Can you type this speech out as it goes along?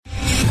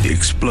The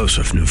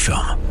explosive new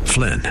film,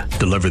 Flynn,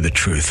 deliver the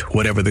truth,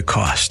 whatever the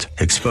cost,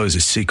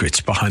 exposes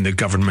secrets behind the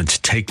government's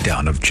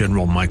takedown of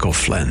General Michael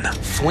Flynn.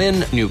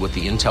 Flynn knew what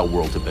the intel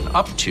world had been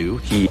up to.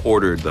 He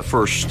ordered the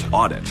first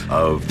audit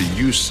of the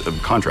use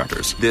of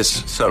contractors.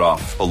 This set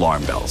off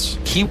alarm bells.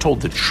 He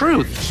told the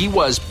truth. He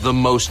was the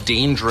most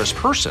dangerous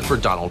person for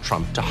Donald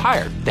Trump to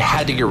hire. They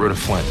had to get rid of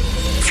Flynn.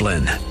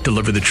 Flynn,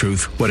 deliver the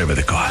truth, whatever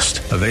the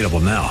cost. Available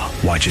now.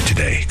 Watch it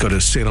today. Go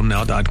to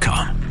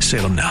salemnow.com.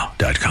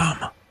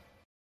 salemnow.com.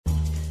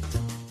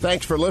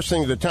 Thanks for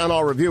listening to the Town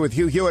Hall Review with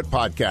Hugh Hewitt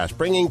podcast,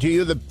 bringing to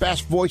you the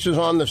best voices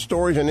on the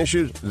stories and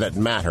issues that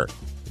matter.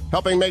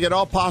 Helping make it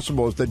all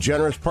possible is the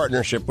generous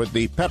partnership with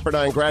the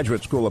Pepperdine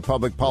Graduate School of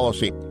Public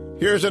Policy.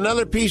 Here's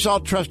another piece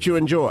I'll trust you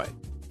enjoy.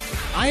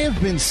 I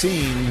have been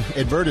seeing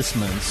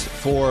advertisements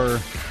for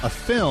a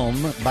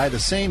film by the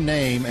same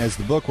name as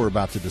the book we're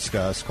about to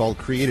discuss, called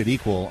Created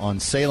Equal, on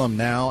Salem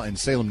Now and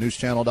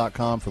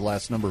SalemNewsChannel.com for the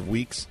last number of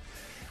weeks.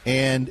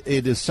 And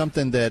it is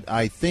something that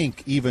I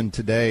think even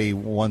today,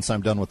 once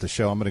I'm done with the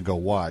show, I'm going to go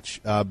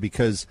watch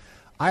because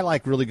I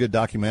like really good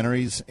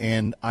documentaries,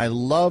 and I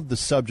love the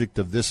subject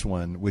of this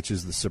one, which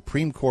is the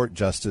Supreme Court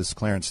Justice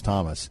Clarence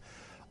Thomas.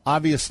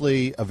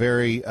 Obviously, a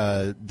very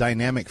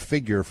dynamic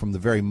figure from the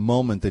very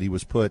moment that he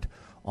was put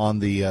on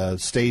the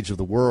stage of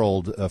the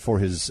world for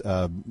his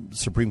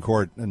Supreme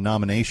Court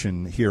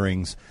nomination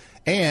hearings.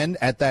 And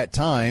at that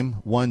time,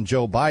 one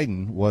Joe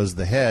Biden was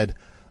the head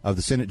of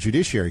the Senate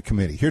Judiciary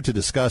Committee. Here to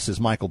discuss is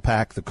Michael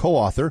Pack, the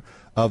co-author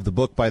of the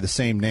book by the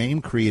same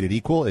name, Created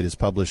Equal. It is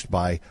published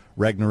by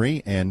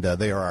Regnery, and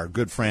they are our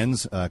good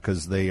friends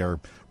because they are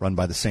run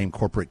by the same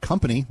corporate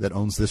company that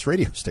owns this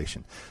radio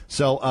station.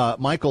 So,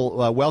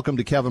 Michael, welcome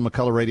to Kevin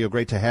McCollough Radio.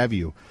 Great to have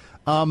you.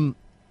 Thank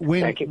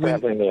you for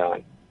having me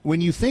on. When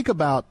you think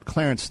about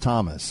Clarence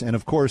Thomas, and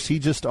of course he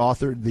just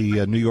authored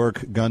the New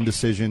York gun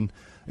decision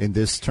in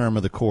this term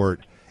of the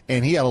court,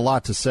 and he had a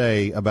lot to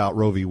say about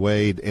Roe v.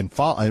 Wade and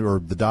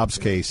or the Dobbs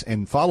case.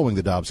 And following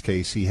the Dobbs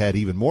case, he had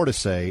even more to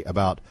say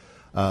about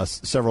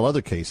several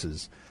other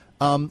cases.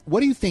 What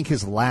do you think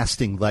his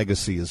lasting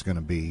legacy is going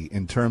to be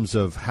in terms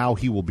of how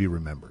he will be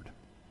remembered?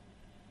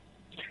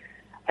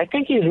 I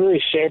think he's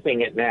really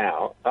shaping it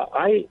now.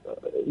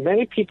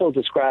 Many people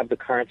describe the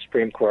current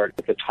Supreme Court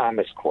as the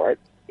Thomas Court.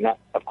 Not,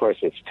 of course,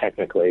 it's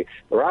technically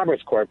the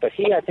Roberts Court, but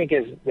he, I think,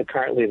 is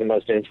currently the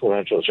most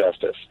influential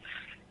justice.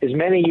 His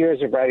many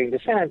years of writing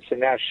dissents have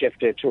now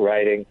shifted to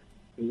writing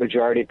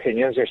majority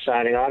opinions or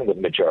signing on with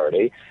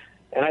majority.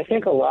 And I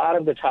think a lot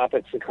of the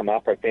topics that come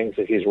up are things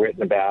that he's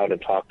written about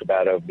and talked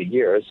about over the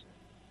years.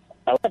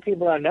 A lot of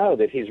people don't know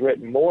that he's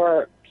written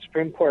more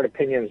Supreme Court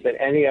opinions than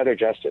any other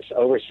justice,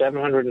 over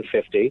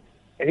 750.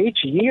 And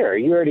each year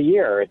to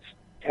year, it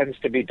tends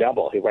to be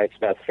double. He writes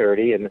about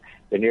 30, and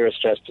the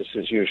nearest justice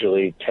is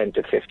usually 10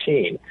 to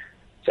 15.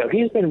 So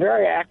he's been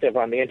very active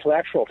on the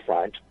intellectual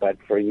front, but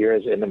for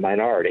years in the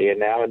minority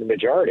and now in the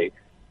majority.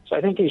 So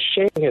I think he's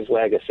shaping his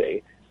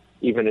legacy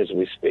even as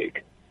we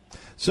speak.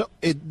 So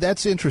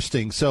that's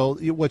interesting. So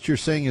what you're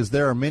saying is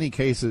there are many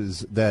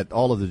cases that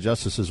all of the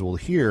justices will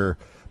hear,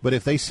 but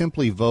if they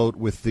simply vote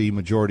with the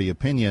majority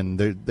opinion,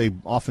 they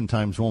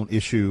oftentimes won't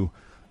issue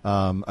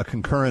a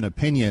concurrent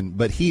opinion,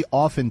 but he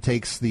often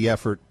takes the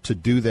effort to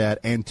do that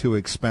and to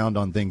expound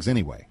on things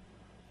anyway.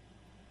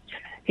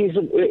 He's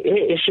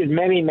issued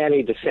many,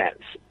 many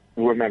dissents.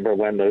 Remember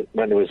when there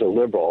was a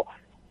liberal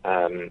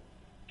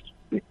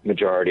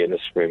majority in the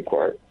Supreme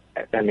Court.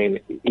 I mean,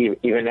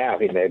 even now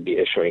he may be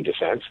issuing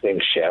dissents.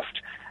 Things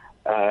shift.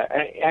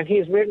 And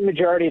he's written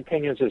majority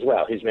opinions as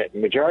well. He's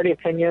written majority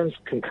opinions,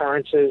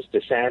 concurrences,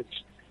 dissents.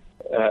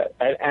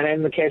 And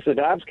in the case of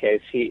the Dobbs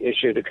case, he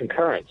issued a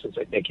concurrence, as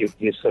I think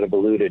you sort of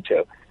alluded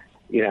to.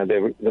 You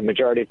know, the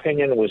majority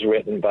opinion was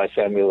written by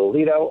Samuel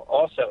Alito,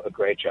 also a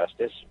great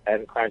justice,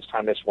 and Clarence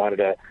Thomas wanted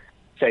to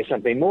say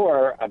something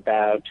more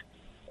about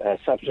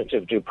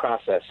substantive due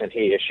process, and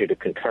he issued a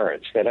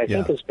concurrence that I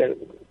think has been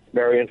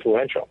very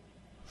influential.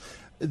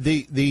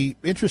 The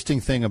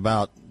interesting thing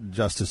about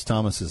Justice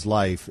Thomas's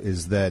life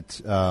is that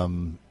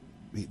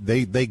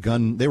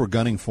they were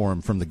gunning for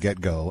him from the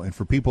get-go, and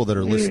for people that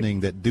are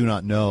listening that do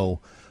not know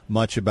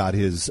much about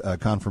his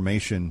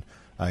confirmation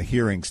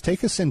hearings,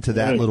 take us into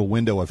that little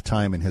window of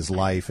time in his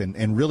life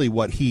and really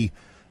what he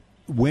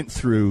went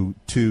through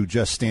to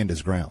just stand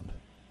his ground.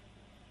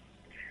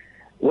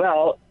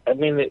 Well, I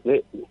mean,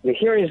 the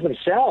hearings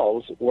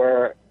themselves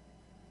were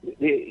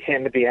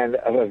him at the end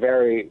of a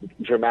very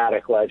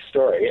dramatic life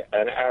story.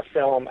 And our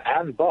film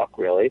and book,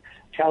 really,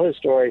 tell his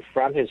story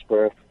from his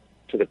birth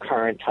to the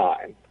current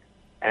time.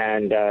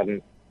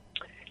 And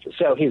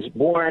so he's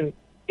born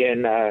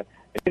in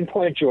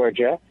Point,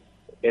 Georgia,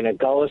 in a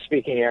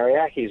Gullah-speaking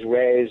area. He's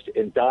raised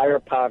in dire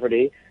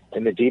poverty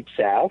in the Deep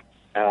South.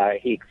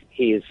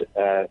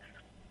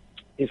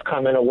 He's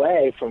coming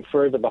away from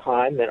further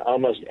behind than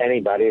almost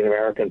anybody in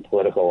American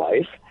political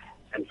life.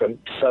 And from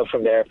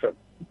there, from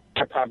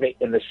poverty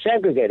in the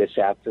segregated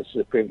South, the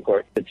Supreme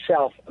Court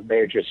itself a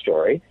major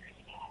story.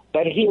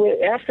 But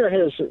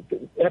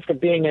after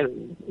being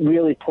in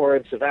really poor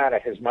in Savannah,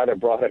 his mother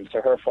brought him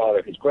to her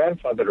father, his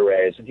grandfather, to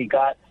raise, and he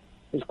got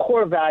his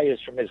core values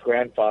from his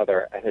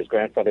grandfather, and his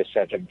grandfather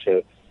sent him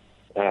to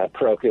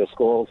parochial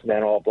schools,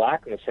 then all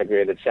black in the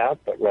segregated South,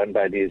 but run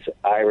by these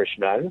Irish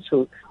nuns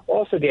who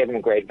also gave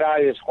him great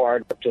values,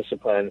 hard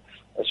discipline,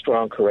 a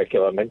strong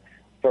curriculum. And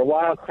for a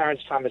while,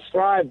 Clarence Thomas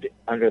thrived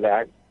under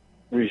that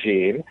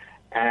regime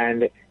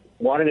and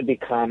wanted to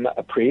become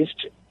a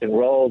priest,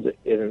 enrolled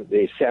in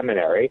the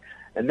seminary,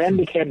 and then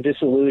became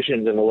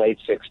disillusioned in the late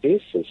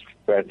 60s. His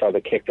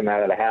grandfather kicked him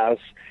out of the house.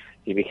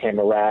 He became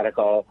a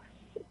radical.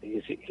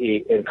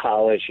 He in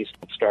college, he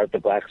started the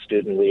Black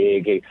Student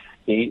League.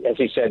 He, as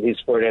he said, he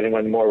supported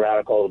anyone more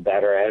radical, the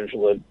better.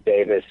 Angela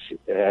Davis,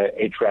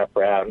 H. Rap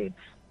Brown,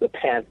 the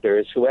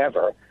Panthers,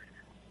 whoever.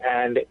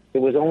 And it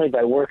was only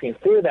by working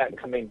through that and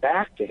coming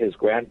back to his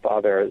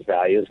grandfather's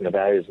values and the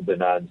values of the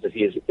nuns that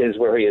he is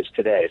where he is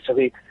today. So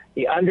he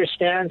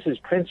understands his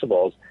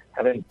principles,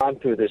 having gone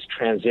through this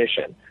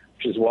transition,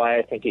 which is why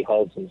I think he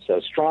holds them so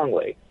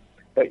strongly.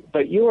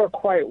 But you are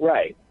quite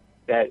right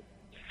that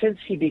since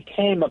he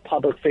became a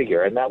public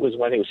figure, and that was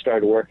when he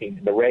started working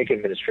in the Reagan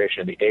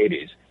administration in the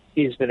 80s,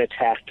 he's been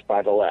attacked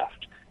by the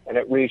left. And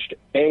it reached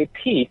a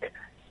peak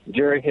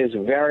during his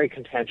very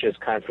contentious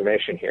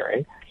confirmation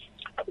hearing.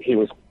 He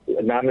was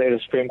nominated to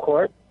the Supreme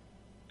Court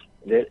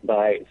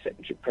by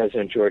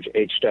President George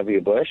H.W.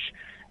 Bush,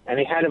 and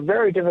he had a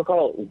very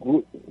difficult,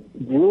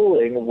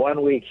 grueling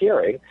one-week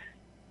hearing.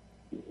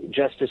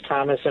 Justice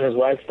Thomas and his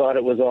wife thought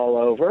it was all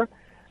over.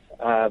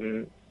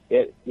 The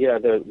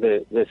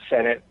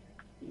Senate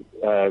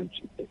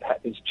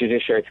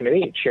Judiciary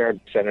Committee, chaired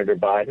Senator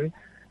Biden,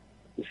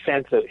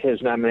 sent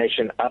his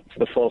nomination up to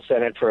the full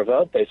Senate for a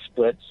vote. They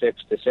split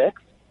 6-6.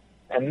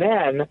 And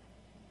then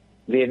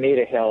the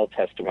Anita Hill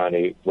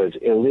testimony was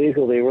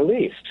illegally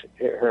released.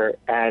 Her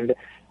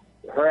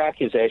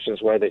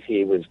accusations were that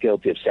he was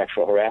guilty of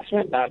sexual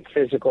harassment, not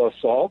physical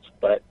assault,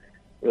 but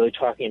really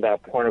talking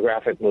about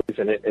pornographic movies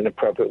in an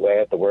inappropriate way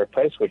at the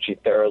workplace, which he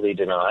thoroughly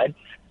denied.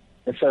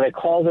 And so they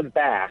called him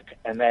back,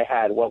 and they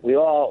had what we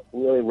all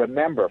really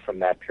remember from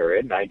that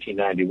period,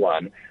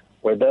 1991,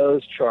 were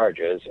those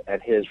charges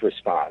and his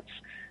response.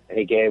 And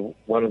he gave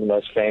one of the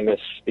most famous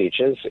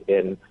speeches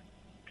in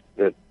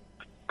the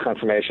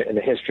confirmation in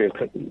the history of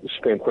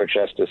Supreme Court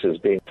justices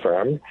being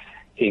affirmed.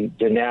 He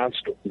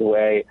denounced the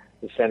way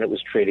the Senate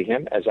was treating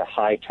him as a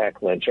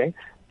high-tech lynching,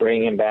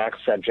 bringing him back,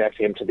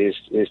 subjecting him to these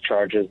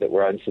charges that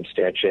were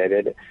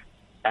unsubstantiated.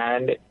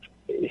 And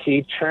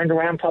he turned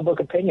around public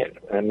opinion.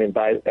 I mean,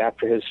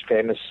 after his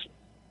famous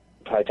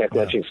high-tech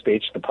lynching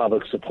speech, the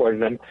public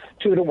supported him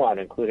 2-1,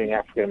 including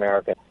African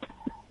American.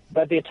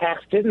 But the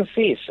attacks didn't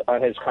cease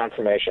on his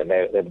confirmation.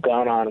 They've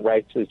gone on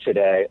right through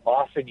today,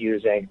 often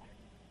using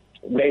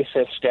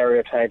racist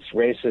stereotypes,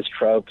 racist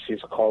tropes.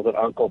 He's called it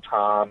Uncle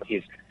Tom.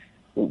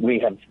 We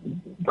have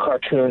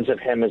cartoons of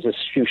him as a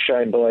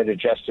shoeshine boy to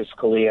Justice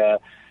Scalia,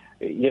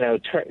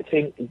 in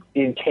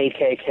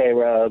KKK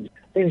robes,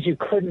 things you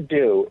couldn't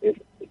do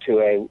to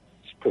a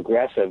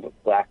progressive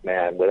black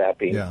man without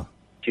being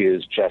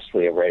accused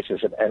justly of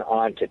racism, and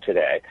on to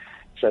today.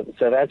 So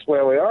that's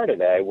where we are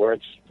today, where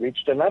it's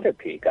reached another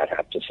peak, I'd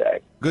have to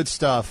say. Good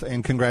stuff,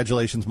 and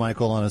congratulations,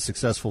 Michael, on a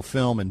successful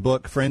film and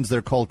book. Friends,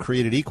 they're called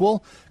Created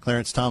Equal.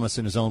 Clarence Thomas,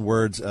 in his own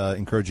words,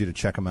 encourage you to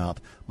check them out.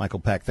 Michael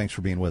Peck, thanks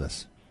for being with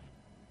us.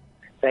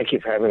 Thank you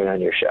for having me on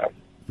your show.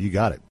 You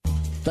got it.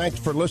 Thanks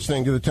for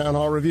listening to the Town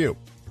Hall Review.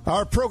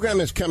 Our program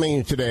is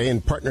coming today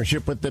in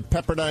partnership with the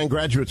Pepperdine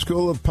Graduate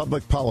School of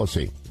Public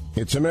Policy.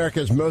 It's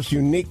America's most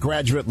unique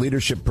graduate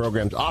leadership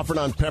programs offered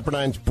on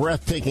Pepperdine's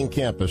breathtaking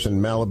campus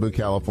in Malibu,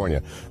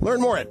 California. Learn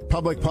more at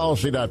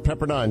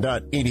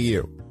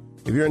publicpolicy.pepperdine.edu.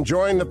 If you're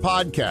enjoying the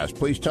podcast,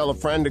 please tell a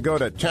friend to go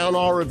to Town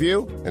Hall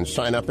Review and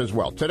sign up as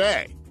well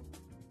today.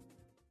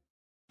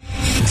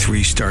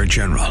 3-star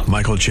General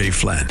Michael J.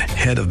 Flynn,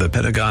 head of the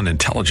Pentagon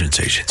Intelligence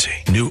Agency,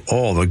 knew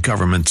all the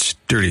government's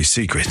dirty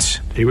secrets.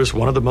 He was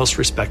one of the most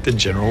respected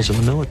generals in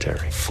the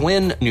military.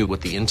 Flynn knew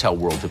what the intel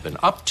world had been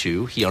up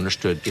to. He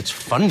understood its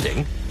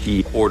funding.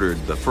 He ordered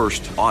the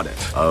first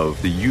audit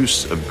of the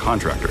use of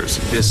contractors.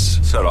 This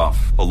set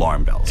off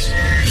alarm bells.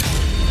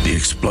 The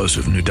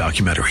explosive new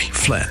documentary,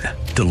 Flynn,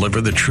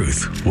 Deliver the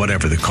Truth,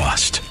 Whatever the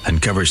Cost,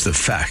 uncovers the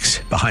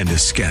facts behind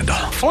this scandal.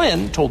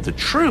 Flynn told the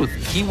truth.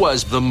 He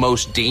was the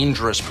most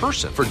dangerous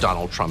person for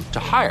Donald Trump to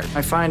hire.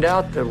 I find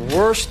out the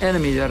worst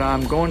enemy that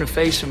I'm going to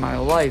face in my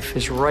life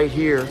is right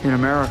here in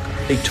America.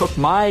 They took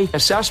my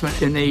assessment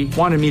and they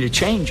wanted me to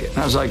change it. And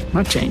I was like, I'm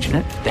not changing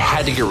it. They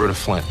had to get rid of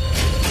Flynn.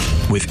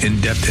 With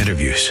in-depth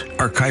interviews,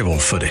 archival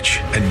footage,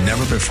 and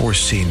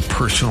never-before-seen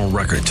personal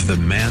records of the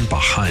man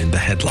behind the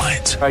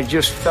headlines. I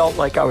just felt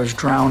like I was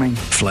drowning.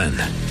 Flynn,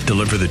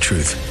 Deliver the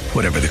Truth,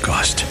 Whatever the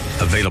Cost.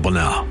 Available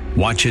now.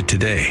 Watch it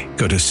today.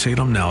 Go to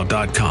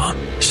salemnow.com.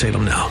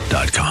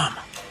 salemnow.com.